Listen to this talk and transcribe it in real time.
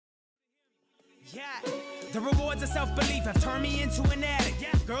Yeah, the rewards of self-belief have turned me into an addict.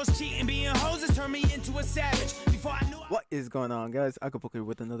 Yeah, girls cheating, being hoes has turned me into a savage. Before I knew What is going on, guys? Igopoker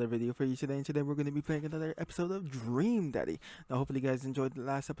with another video for you today, and today we're going to be playing another episode of Dream Daddy. Now, hopefully you guys enjoyed the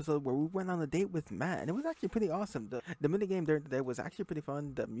last episode where we went on a date with Matt, and it was actually pretty awesome. The minigame during the day was actually pretty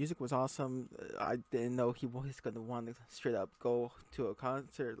fun. The music was awesome. I didn't know he was going to want to straight up go to a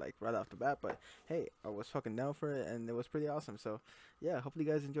concert like right off the bat, but hey, I was fucking down for it, and it was pretty awesome. So yeah, hopefully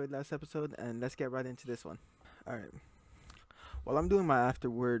you guys enjoyed last episode, and let's get right into this one. All right. While I'm doing my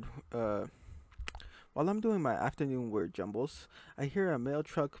afternoon word jumbles, I hear a mail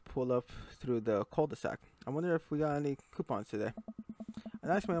truck pull up through the cul-de-sac. I wonder if we got any coupons today. A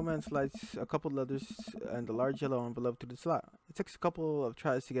nice mailman slides a couple letters and a large yellow envelope through the slot. It takes a couple of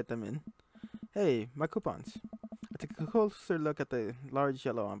tries to get them in. Hey, my coupons. I take a closer look at the large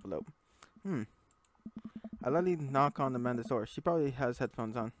yellow envelope. I lightly knock on Amanda's door. She probably has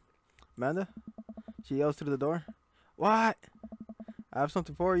headphones on. Amanda? She yells through the door. What? I have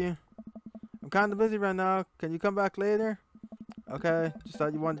something for you. I'm kind of busy right now. Can you come back later? Okay. Just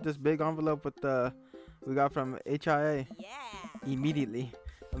thought you wanted this big envelope with we got from HIA. Yeah. Immediately,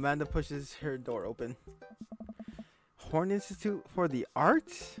 Amanda pushes her door open. Horn Institute for the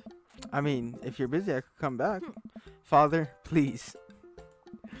Arts? I mean, if you're busy, I could come back. Father, please.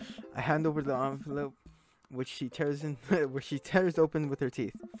 I hand over the envelope, which she tears open with her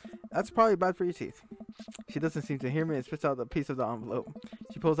teeth. That's probably bad for your teeth. She doesn't seem to hear me and spits out a piece of the envelope.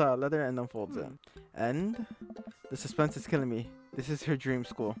 She pulls out a letter and unfolds it. And the suspense is killing me. This is her dream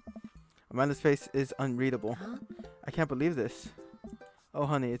school. Amanda's face is unreadable. I can't believe this. Oh,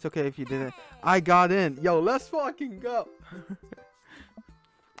 honey, it's okay if you didn't. I got in. Yo, let's fucking go.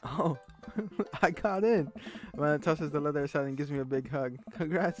 Oh, I got in. Amanda tosses the letter aside and gives me a big hug.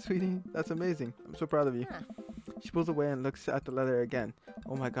 Congrats, sweetie. That's amazing. I'm so proud of you. She pulls away and looks at the letter again.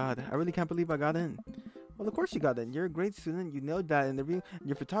 Oh my god, I really can't believe I got in. Well, of course you got in. You're a great student. You nailed that interview. And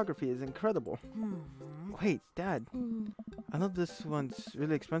your photography is incredible. Wait, Dad. I know this one's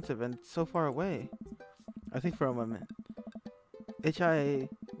really expensive and it's so far away. I think for a moment. HIA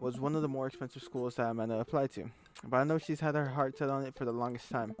was one of the more expensive schools that Amanda applied to. But I know she's had her heart set on it for the longest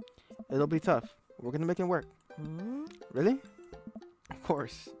time. It'll be tough. We're gonna make it work. Really? Of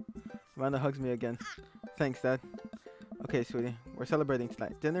course. Amanda hugs me again. Thanks, Dad. Okay, sweetie. We're celebrating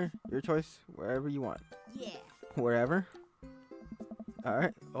tonight. Dinner, your choice, wherever you want. Yeah. Wherever?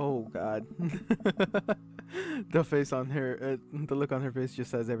 Alright. Oh, God. The face on her, the look on her face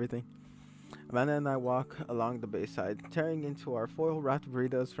just says everything. Amanda and I walk along the bayside, tearing into our foil-wrapped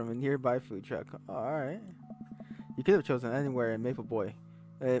burritos from a nearby food truck. Oh, alright. You could have chosen anywhere in Maple Boy.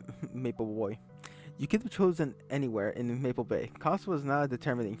 You could have chosen anywhere in Maple Bay. Cost was not a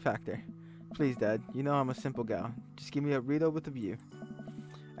determining factor. Please, Dad, you know I'm a simple gal. Just give me a burrito with a view.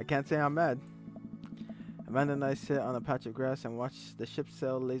 I can't say I'm mad. Amanda and I sit on a patch of grass and watch the ship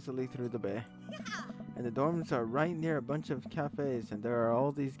sail lazily through the bay. And the dorms are right near a bunch of cafes, and there are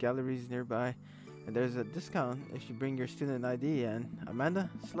all these galleries nearby. And there's a discount if you bring your student ID. And Amanda,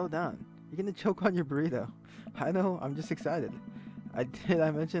 slow down. You're gonna choke on your burrito. I know, I'm just excited. Did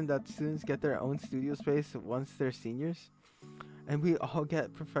I mention that students get their own studio space once they're seniors? And we all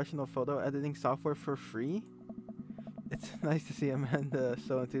get professional photo editing software for free? It's nice to see Amanda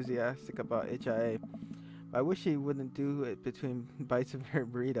so enthusiastic about HIA. But I wish she wouldn't do it between bites of her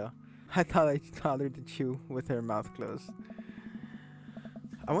burrito. I thought I taught her to chew with her mouth closed.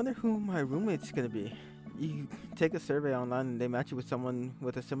 I wonder who my roommate's gonna be. You take a survey online and they match you with someone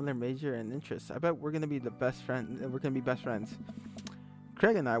with a similar major and interests. I bet we're gonna be best friends.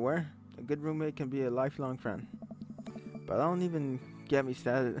 Craig and I were. A good roommate can be a lifelong friend. But don't even get me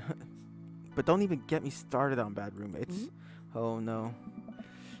started. On bad roommates. Oh no.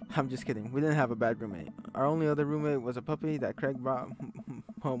 I'm just kidding. We didn't have a bad roommate. Our only other roommate was a puppy that Craig brought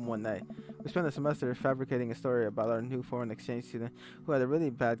home one night. We spent a semester fabricating a story about our new foreign exchange student who had a really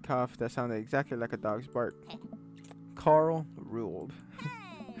bad cough that sounded exactly like a dog's bark. Carl ruled.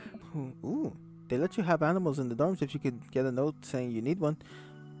 Ooh, they let you have animals in the dorms if you could get a note saying you need one.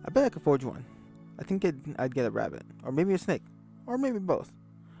 I bet I could forge one. I think I'd get a rabbit, or maybe a snake, or maybe both.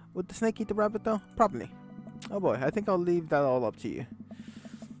 Would the snake eat the rabbit though? Probably. Oh boy, I think I'll leave that all up to you.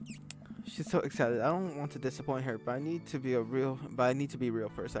 She's so excited. I don't want to disappoint her, but I need to be real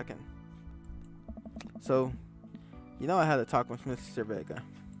for a second. So, you know I had a talk with Mr. Vega.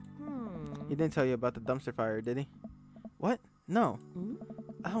 He didn't tell you about the dumpster fire, did he? What? No.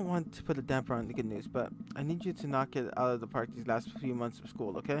 I don't want to put a damper on the good news, but I need you to knock it out of the park these last few months of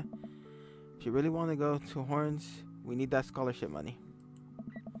school, okay? If you really want to go to Horns, we need that scholarship money.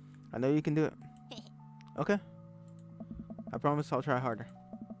 I know you can do it. Okay? I promise I'll try harder.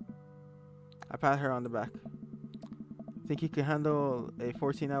 I pat her on the back. Think you can handle a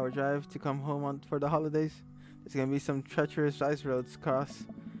 14-hour drive to come home for the holidays? There's gonna be some treacherous ice roads cross.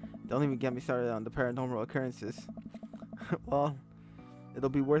 Don't even get me started on the paranormal occurrences. Well, it'll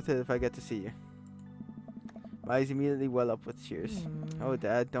be worth it if I get to see you. My eyes immediately well up with tears. Oh,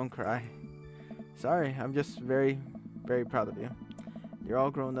 Dad, don't cry. Sorry, I'm just very, very proud of you. You're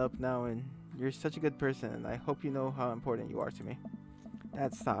all grown up now and you're such a good person, and I hope you know how important you are to me.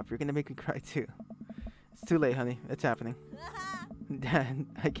 Dad, stop. You're gonna make me cry too. It's too late, honey. It's happening. Dad,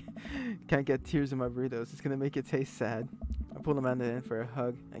 I can't get tears in my burritos. It's gonna make it taste sad. I pulled Amanda in for a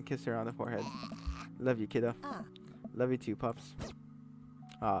hug and kissed her on the forehead. Love you, kiddo. Love you too, Pops.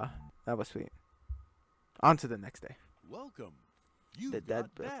 Ah, that was sweet. On to the next day. Welcome. You The got dad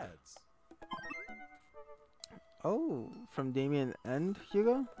dads. Oh, from Damien and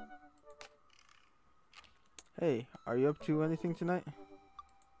Hugo? Hey, are you up to anything tonight?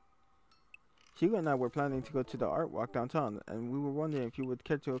 Hugo and I were planning to go to the art walk downtown, and we were wondering if you would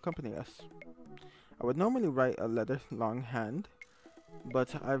care to accompany us. I would normally write a letter longhand,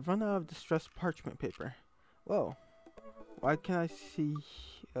 but I've run out of distressed parchment paper. Whoa, why can't I see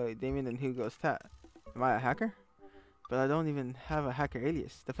Damien and Hugo's tat? Am I a hacker? But I don't even have a hacker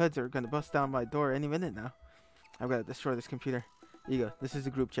alias. The feds are gonna bust down my door any minute now. I've gotta destroy this computer. Hugo, this is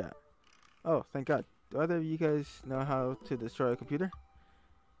the group chat. Oh, thank God. Do either of you guys know how to destroy a computer?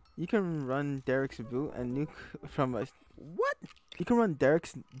 You can run Derek's boot and nuke from a... What? You can run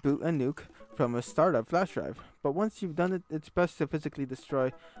Derek's boot and nuke from a startup flash drive. But once you've done it, it's best to physically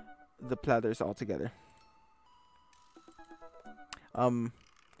destroy the platters altogether. The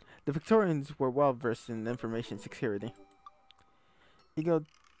Victorians were well versed in information security. Hugo,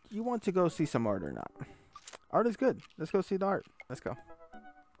 you want to go see some art or not? Art is good. Let's go see the art. Let's go.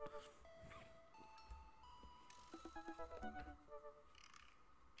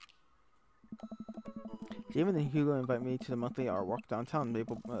 Damon and Hugo invite me to the monthly art walk downtown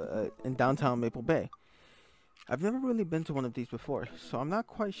in downtown Maple Bay. I've never really been to one of these before, so I'm not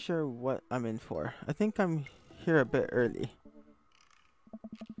quite sure what I'm in for. I think I'm here a bit early.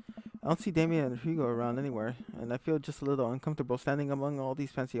 I don't see Damien and Hugo around anywhere, and I feel just a little uncomfortable standing among all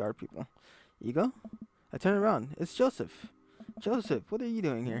these fancy art people. Hugo? I turn around. It's Joseph. Joseph, what are you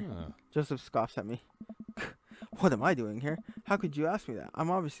doing here? Joseph scoffs at me. What am I doing here? How could you ask me that?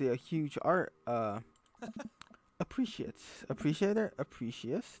 I'm obviously a huge art, appreciator,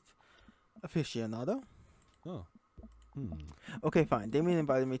 aficionado. Oh. Okay, fine. Damien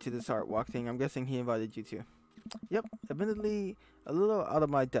invited me to this art walk thing. I'm guessing he invited you too. Yep, admittedly a little out of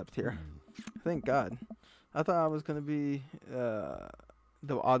my depth here. Thank God. I thought I was gonna be the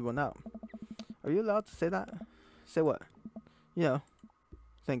odd one out. Are you allowed to say that? Say what? You know,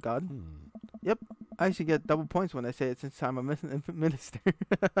 thank God. Yep, I actually get double points when I say it since I'm a minister.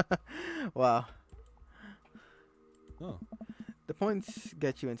 Wow. Oh. The points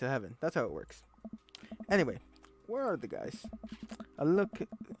get you into heaven. That's how it works. Anyway, where are the guys? I look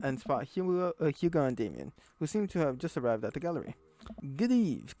and spot Hugo and Damien, who seem to have just arrived at the gallery. Good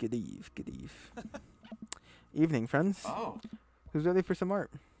eve. Evening, friends. Oh. Who's ready for some art?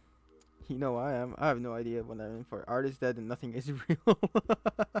 You know I am. I have no idea what I'm in for. Art is dead and nothing is real.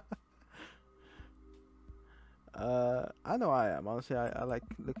 I know I am. Honestly, I like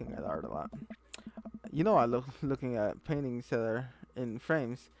looking at art a lot. You know I love looking at paintings that are in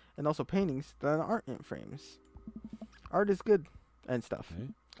frames, and also paintings that aren't in frames. Art is good and stuff. Okay.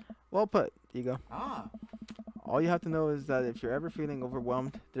 Well put, Ego. Ah. All you have to know is that if you're ever feeling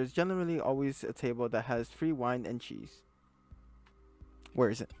overwhelmed, there's generally always a table that has free wine and cheese. Where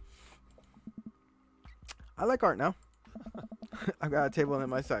is it? I like art now. I've got a table in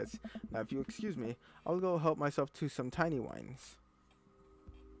my sights. Now, if you excuse me, I'll go help myself to some tiny wines.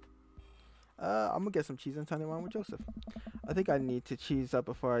 I'm gonna get some cheese and tiny wine with Joseph. I think I need to cheese up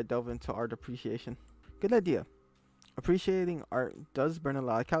before I delve into art appreciation. Good idea. Appreciating art does burn a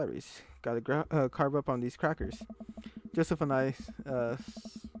lot of calories. Gotta carve up on these crackers. Joseph and I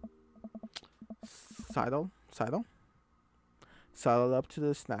sidle up to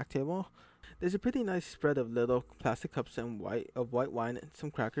the snack table. There's a pretty nice spread of little plastic cups and white wine, and some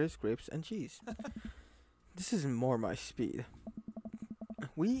crackers, grapes, and cheese. This is more my speed.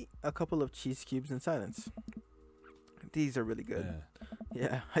 We eat a couple of cheese cubes in silence. These are really good.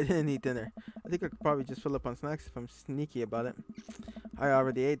 Yeah, I didn't eat dinner. I think I could probably just fill up on snacks if I'm sneaky about it. I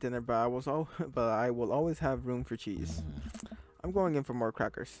already ate dinner, but I will always have room for cheese. I'm going in for more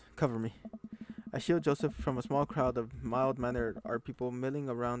crackers. Cover me. I shield Joseph from a small crowd of mild-mannered art people milling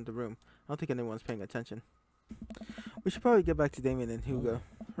around the room. I don't think anyone's paying attention. We should probably get back to Damien and Hugo.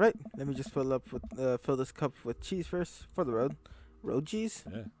 Right, let me just fill this cup with cheese first for the road. Road cheese?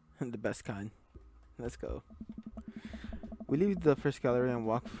 Yeah. The best kind. Let's go. We leave the first gallery and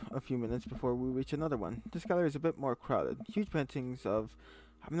walk a few minutes before we reach another one. This gallery is a bit more crowded. Huge paintings of,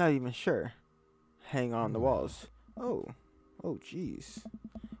 I'm not even sure, hang on the walls. Oh jeez.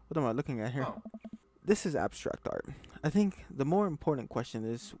 What am I looking at here? This is abstract art. I think the more important question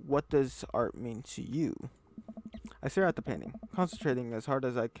is, what does art mean to you? I stare at the painting, concentrating as hard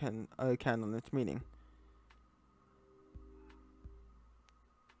as I can on its meaning.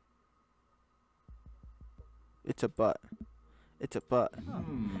 It's a butt. It's a butt.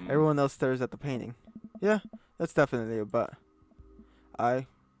 Everyone else stares at the painting. Yeah, that's definitely a butt.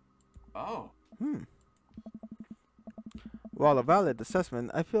 While a valid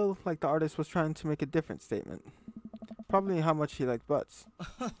assessment, I feel like the artist was trying to make a different statement. Probably how much he liked butts.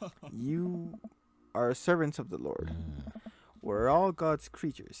 You are servants of the Lord. We're all God's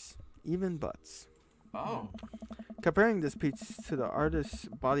creatures, even butts. Comparing this piece to the artist's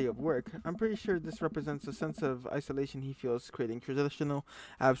body of work, I'm pretty sure this represents a sense of isolation he feels creating traditional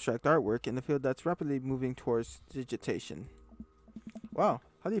abstract artwork in a field that's rapidly moving towards digitization. Wow,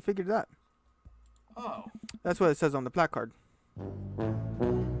 how do you figure that? That's what it says on the placard.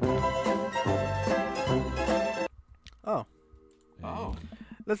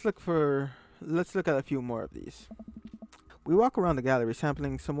 Let's look at a few more of these. We walk around the gallery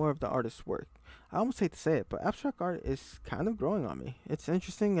sampling some more of the artist's work. I almost hate to say it, but abstract art is kind of growing on me. It's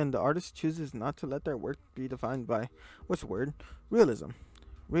interesting, and the artist chooses not to let their work be defined by, what's the word? Realism.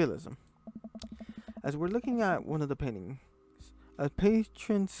 As we're looking at one of the paintings, a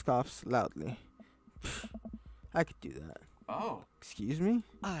patron scoffs loudly. I could do that. Excuse me?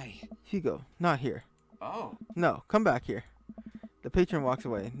 Hugo, not here. No, come back here. The patron walks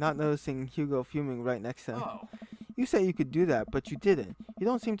away, not noticing Hugo fuming right next to him. You say you could do that, but you didn't. You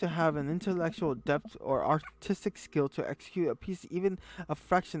don't seem to have an intellectual depth or artistic skill to execute a piece even a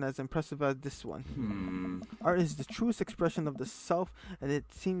fraction as impressive as this one. Art is the truest expression of the self, and it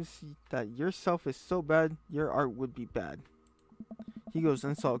seems that your self is so bad, your art would be bad. Hugo's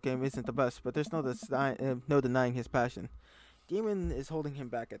insult game isn't the best, but there's no denying his passion. Damon is holding him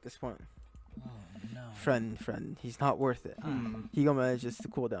back at this point. Friend, he's not worth it. Hugo manages to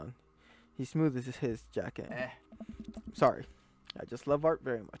cool down. He smoothes his jacket. Sorry, I just love art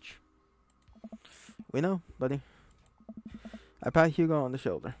very much. We know, buddy. I pat Hugo on the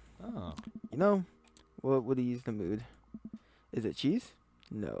shoulder. You know, what would ease the mood? Is it cheese?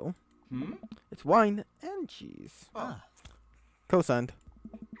 No. It's wine and cheese. Co-signed.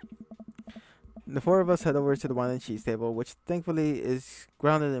 The four of us head over to the wine and cheese table, which thankfully is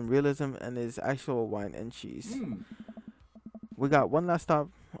grounded in realism and is actual wine and cheese. We got one last stop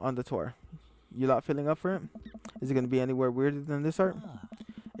on the tour. You lot feeling up for it? Is it going to be anywhere weirder than this art?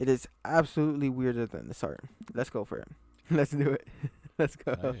 It is absolutely weirder than this art. Let's go for it. Let's do it. Let's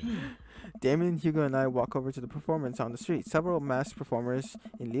go. Damien, Hugo, and I walk over to the performance on the street. Several masked performers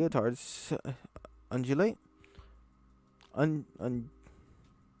in leotards undulate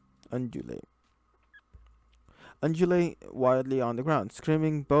wildly on the ground,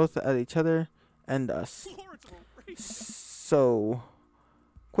 screaming both at each other and us. So,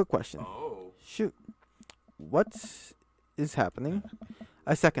 quick question. Shoot. What is happening?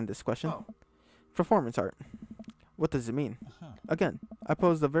 I second this question. Performance art. What does it mean? Again, I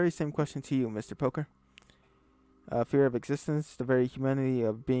pose the very same question to you, Mr. Poker. Fear of existence, the very humanity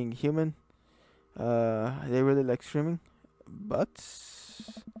of being human. They really like screaming. But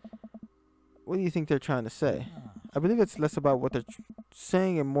what do you think they're trying to say? I believe it's less about what they're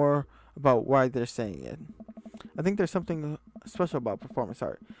saying and more about why they're saying it. I think there's something special about performance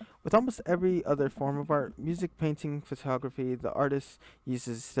art. With almost every other form of art, music, painting, photography, the artist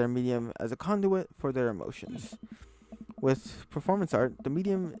uses their medium as a conduit for their emotions. With performance art, the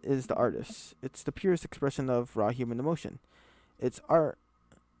medium is the artist. It's the purest expression of raw human emotion. It's art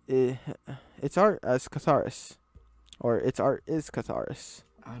as catharsis. Or its art is catharsis.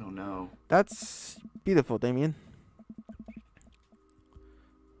 I don't know. That's beautiful, Damien.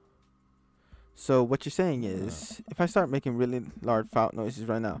 So what you're saying is, if I start making really loud foul noises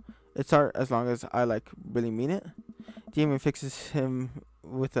right now, it's art as long as I really mean it? Damien fixes him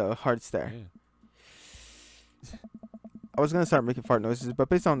with a hard stare. I was gonna start making fart noises, but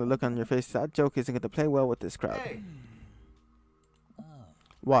based on the look on your face, that joke isn't gonna play well with this crowd.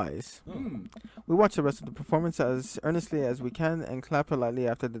 Wise. We watch the rest of the performance as earnestly as we can and clap politely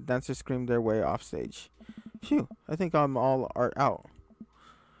after the dancers scream their way off stage. Phew, I think I'm all arted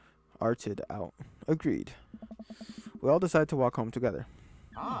out. Agreed. We all decide to walk home together.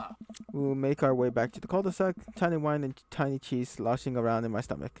 We will make our way back to the cul-de-sac, tiny wine and tiny cheese sloshing around in my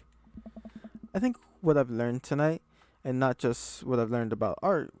stomach. I think what I've learned tonight, and not just what I've learned about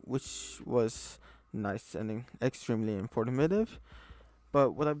art, which was nice and extremely informative.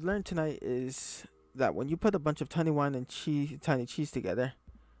 But what I've learned tonight is that when you put a bunch of tiny wine and tiny cheese together,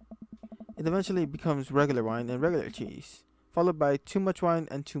 it eventually becomes regular wine and regular cheese, followed by too much wine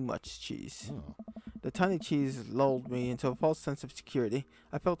and too much cheese. Oh. The tiny cheese lulled me into a false sense of security.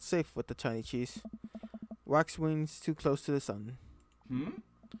 I felt safe with the tiny cheese. Wax wings too close to the sun.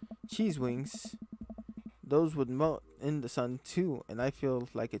 Cheese wings, those would melt in the sun too, and I feel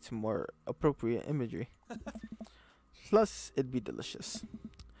like it's more appropriate imagery. Plus, it'd be delicious.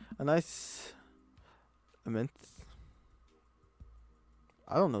 A nice...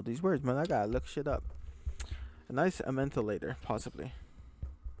 I don't know these words, man. I gotta look shit up. A nice amentholator, possibly.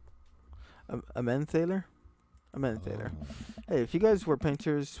 Amenthalator? Amenthalator. Hey, if you guys were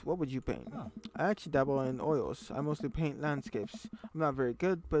painters, what would you paint? I actually dabble in oils. I mostly paint landscapes. I'm not very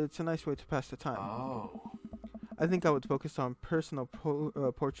good, but it's a nice way to pass the time. I think I would focus on personal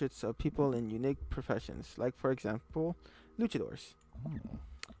portraits of people in unique professions, like, for example, luchadors.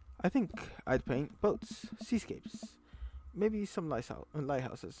 I think I'd paint boats, seascapes, maybe some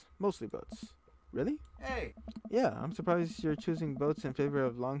lighthouses, mostly boats. Really? Hey! Yeah, I'm surprised you're choosing boats in favor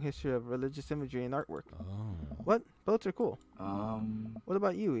of long history of religious imagery and artwork. What? Boats are cool. What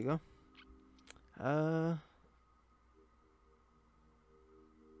about you, Ego?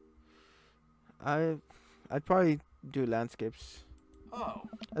 I'd probably do landscapes.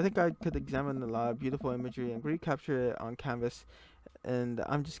 I think I could examine a lot of beautiful imagery and recapture it on canvas. And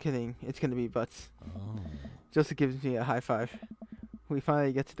I'm just kidding. It's gonna be butts. Joseph gives me a high five. We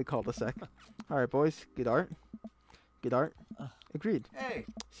finally get to the cul-de-sac. Alright, boys. Good art. Good art. Agreed. Hey!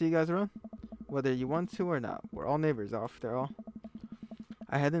 See you guys around? Whether you want to or not. We're all neighbors after all.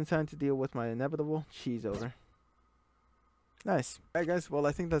 I had inside to deal with my inevitable cheese over. Nice. Alright, guys. Well,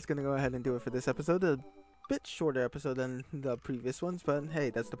 I think that's going to go ahead and do it for this episode. A bit shorter episode than the previous ones, but hey,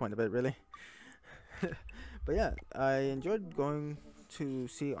 that's the point of it, really. But yeah, I enjoyed going to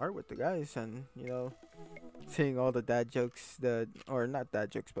see art with the guys and, you know, seeing all the dad jokes, or not dad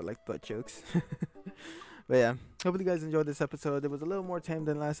jokes, but like butt jokes. But yeah, hopefully you guys enjoyed this episode. It was a little more tame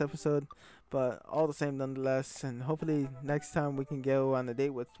than last episode, but all the same nonetheless. And hopefully next time we can go on a date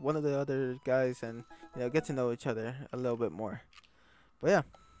with one of the other guys and, you know, get to know each other a little bit more. But yeah,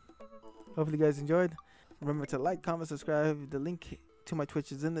 hopefully you guys enjoyed. Remember to like, comment, subscribe. The link to my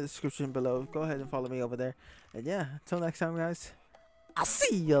Twitch is in the description below. Go ahead and follow me over there. And yeah, until next time, guys, I'll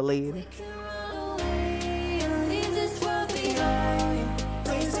see you later.